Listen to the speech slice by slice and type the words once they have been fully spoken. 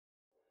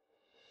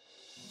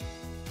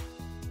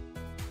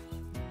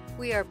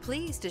We are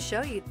pleased to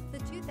show you the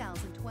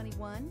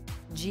 2021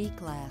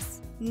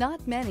 G-Class. Not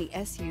many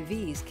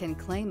SUVs can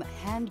claim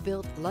a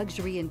hand-built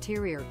luxury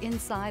interior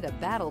inside a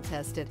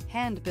battle-tested,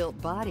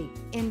 hand-built body.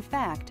 In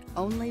fact,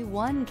 only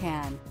one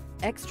can.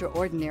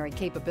 Extraordinary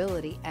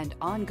capability and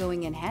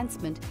ongoing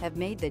enhancement have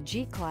made the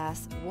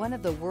G-Class one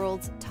of the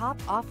world's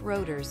top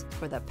off-roaders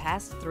for the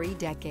past 3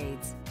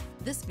 decades.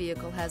 This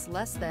vehicle has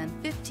less than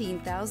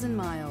 15,000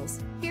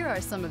 miles. Here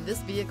are some of this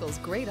vehicle's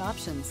great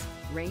options: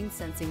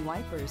 rain-sensing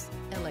wipers,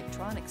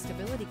 electronic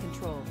stability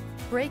control,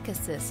 brake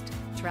assist,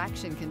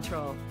 traction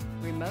control,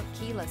 remote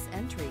keyless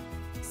entry,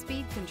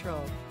 speed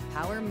control,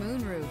 power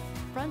moonroof,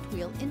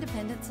 front-wheel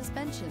independent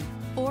suspension,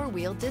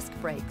 4-wheel disc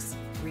brakes,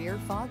 rear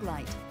fog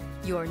light.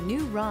 Your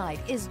new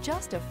ride is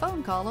just a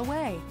phone call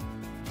away.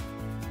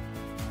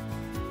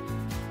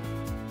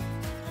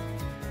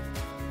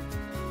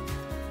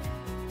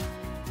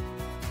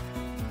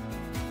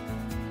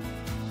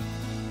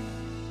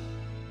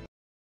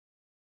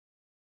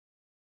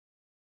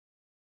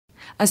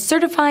 A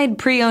certified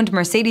pre-owned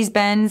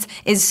Mercedes-Benz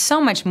is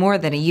so much more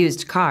than a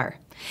used car.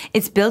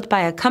 It's built by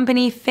a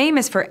company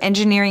famous for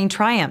engineering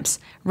triumphs,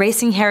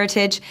 racing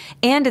heritage,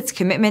 and its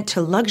commitment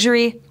to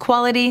luxury,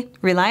 quality,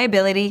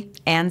 reliability,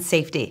 and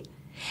safety.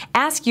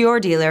 Ask your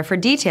dealer for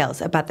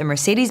details about the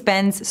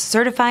Mercedes-Benz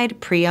Certified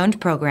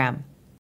Pre-Owned program.